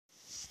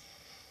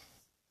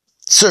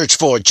Search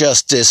for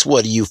justice.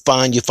 What do you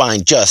find? You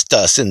find just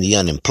us in the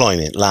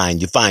unemployment line.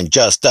 You find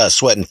just us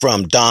sweating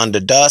from dawn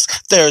to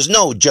dusk. There's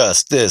no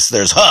justice.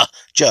 There's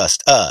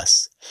just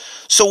us.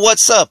 So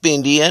what's up,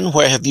 Indian?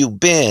 Where have you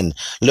been?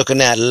 Looking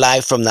at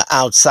life from the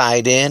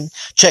outside in?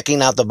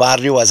 Checking out the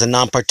barrio as a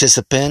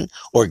non-participant?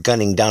 Or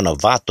gunning down a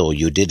vato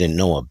you didn't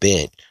know a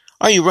bit?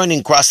 Are you running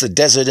across the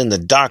desert in the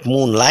dark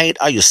moonlight?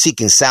 Are you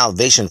seeking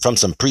salvation from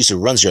some priest who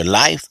runs your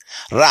life?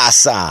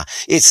 Raza,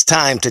 it's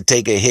time to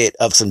take a hit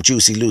of some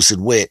juicy lucid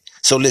wit.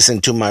 So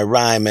listen to my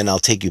rhyme and I'll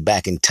take you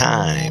back in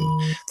time.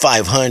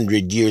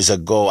 500 years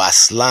ago,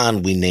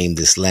 Aslan we named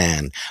this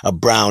land. A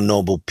brown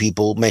noble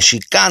people,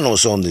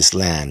 Chicanos own this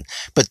land.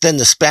 But then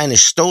the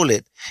Spanish stole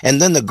it,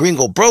 and then the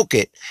gringo broke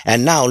it.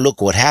 And now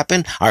look what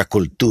happened, our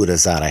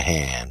cultura's out of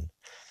hand.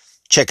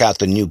 Check out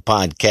the new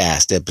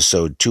podcast,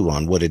 episode 2,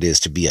 on what it is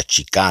to be a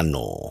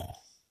Chicano.